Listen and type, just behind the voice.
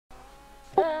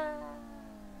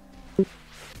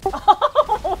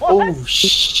Oh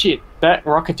shit! That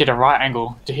rocket did a right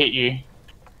angle to hit you.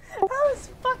 That was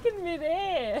fucking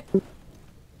mid-air.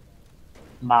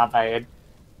 My bad.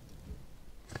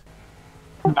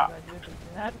 No.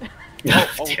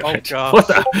 Oh god. What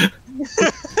the?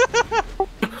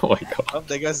 Oh my god. Oh,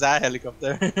 there goes that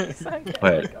helicopter. Wait,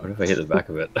 what if I hit the back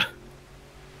of it?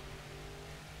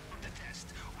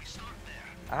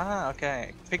 Ah,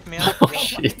 okay. Pick me up. Oh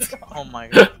shit. Oh my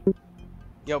god.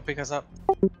 Yo, pick us up.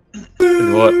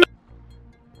 What?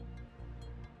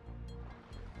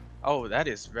 Oh, that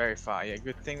is very far. Yeah,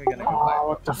 good thing we're gonna go Oh,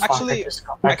 what the fuck? Actually- I just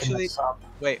got back in actually- the sub.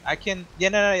 Wait, I can. Yeah,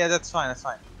 no, yeah, that's fine, that's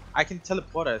fine. I can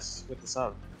teleport us with the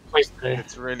sub. Please do.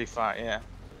 It's really far, yeah.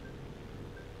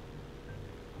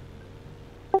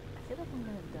 I feel like I'm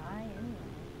gonna die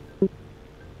anyway.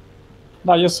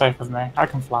 No, you're safe with me. I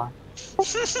can fly. You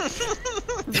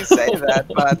say that,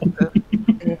 but.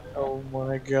 Oh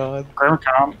my god. Grim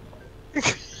can't.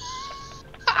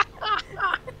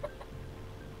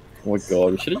 Oh my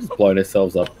god, we should have just blown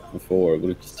ourselves up before. It would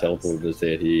have just teleported us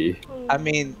out here. I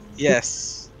mean,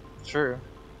 yes. True.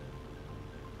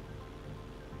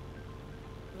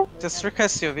 Just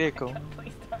request your vehicle.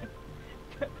 Please don't.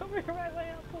 Put me right way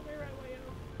up, put me right way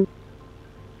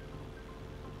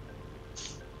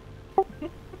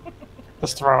up.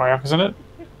 That's the right way up, isn't it?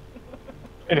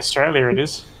 In Australia, it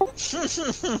is.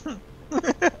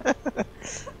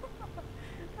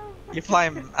 You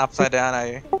flying upside down, are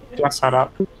you? Downside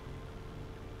up.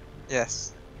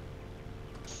 Yes.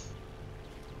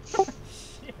 Shit.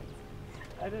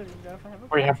 I don't even know if I have a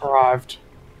We have arrived.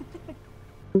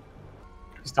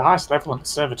 It's the highest level on the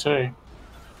server too.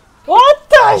 What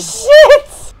the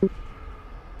shit?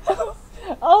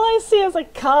 All I see is a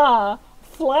car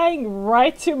flying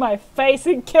right to my face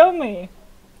and kill me.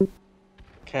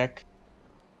 Keck.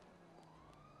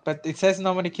 But it says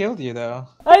nobody killed you though.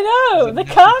 I know, Is the it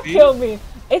car meant to be? killed me.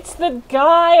 It's the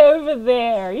guy over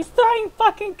there. He's throwing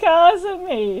fucking cars at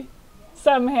me.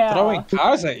 Somehow. Throwing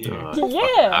cars at you.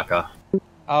 Yeah. Hacker.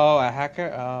 Oh, a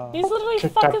hacker? Oh. He's literally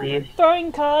Kick fucking W.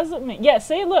 throwing cars at me. Yeah,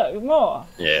 see, look, more.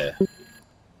 Yeah.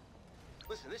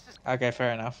 Okay,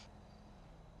 fair enough.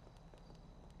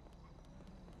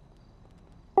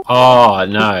 Oh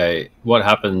no. What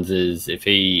happens is if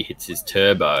he hits his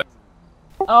turbo.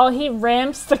 Oh, he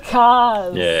ramps the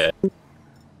cars. Yeah.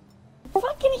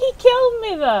 Fucking he killed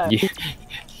me though. Yeah.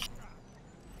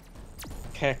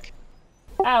 Keck.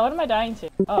 Ah, what am I dying to?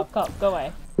 Oh, cop, go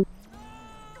away.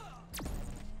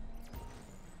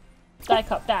 Die,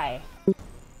 cop, die.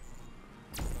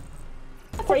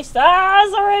 3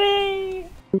 stars already!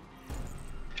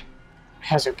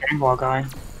 How's your game war going?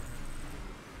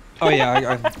 Oh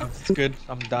yeah, it's good.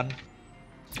 I'm done.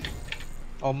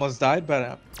 Almost died,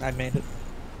 but I made it.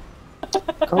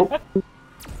 Cool.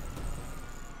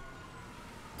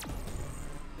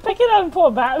 Pick it up,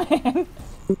 poor Batman.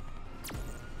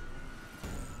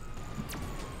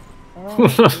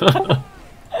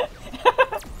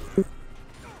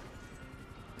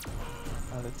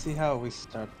 Let's see how we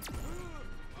start.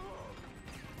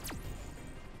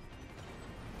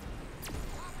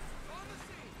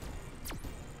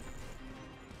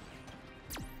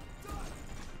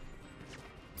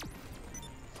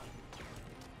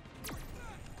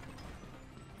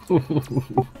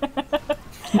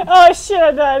 Oh shit,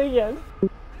 I died again.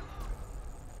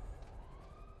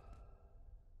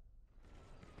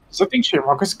 So I think shit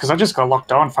rockets because I just got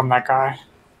locked on from that guy.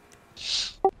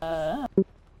 Uh,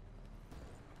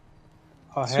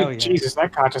 Oh hell Sweet yeah. Jesus,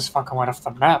 that guy just fucking went off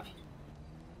the map.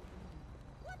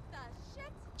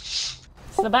 it's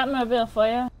the Batmobile for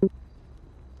you.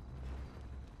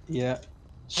 Yeah.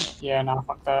 Yeah, nah,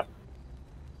 fuck that.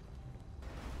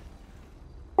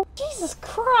 Jesus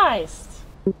Christ!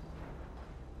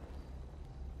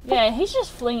 Yeah, he's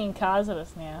just flinging cars at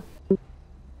us now.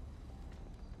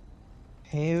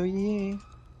 Hell yeah.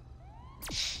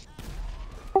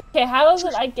 Okay, how is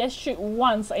it I guess shoot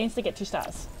once, I instantly get 2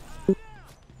 stars?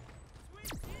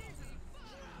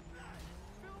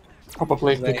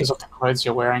 Probably because of the clothes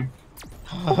you're wearing.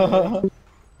 Oh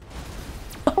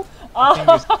I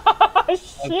was gonna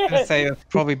shit! say it's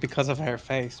probably because of her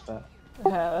face, but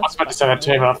I was about to say that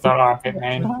too, but I thought, oh, a bit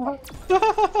mean.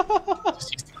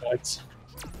 Just use the clothes.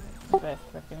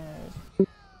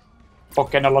 ¿Por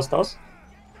qué no los dos?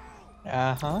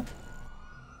 uh-huh.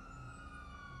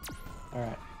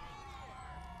 Alright.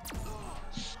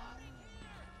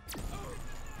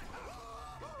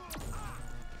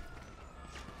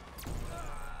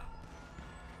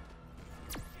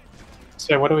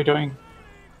 So what are we doing?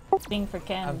 Thing for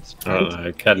Ken. I don't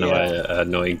know. Cutting away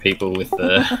annoying people with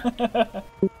the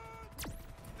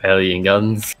alien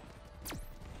guns.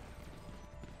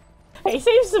 He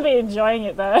seems to be enjoying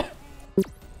it though.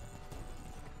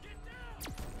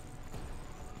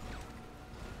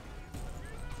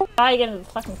 I get into the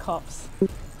fucking cops.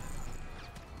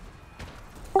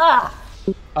 Ah!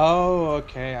 Oh,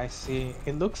 okay, I see.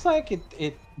 It looks like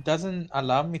it doesn't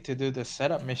allow me to do the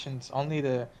setup missions, only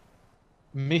the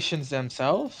missions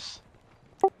themselves.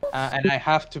 And I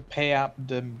have to pay up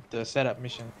the setup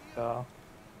mission. So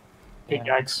Big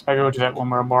yikes. Maybe we'll do that when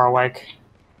we're more awake.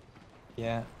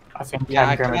 yeah. I think Yeah,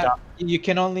 I Cat and Grim are can't, done. you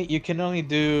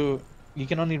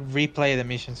can only replay the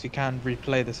missions. You can't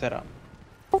replay the setup.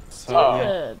 So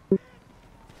yeah, Stupid.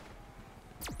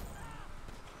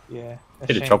 yeah.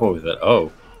 Hit a chopper with it. Oh.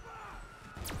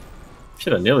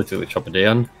 Shit, I nearly took the chopper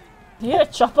down. You hit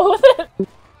a chopper with it?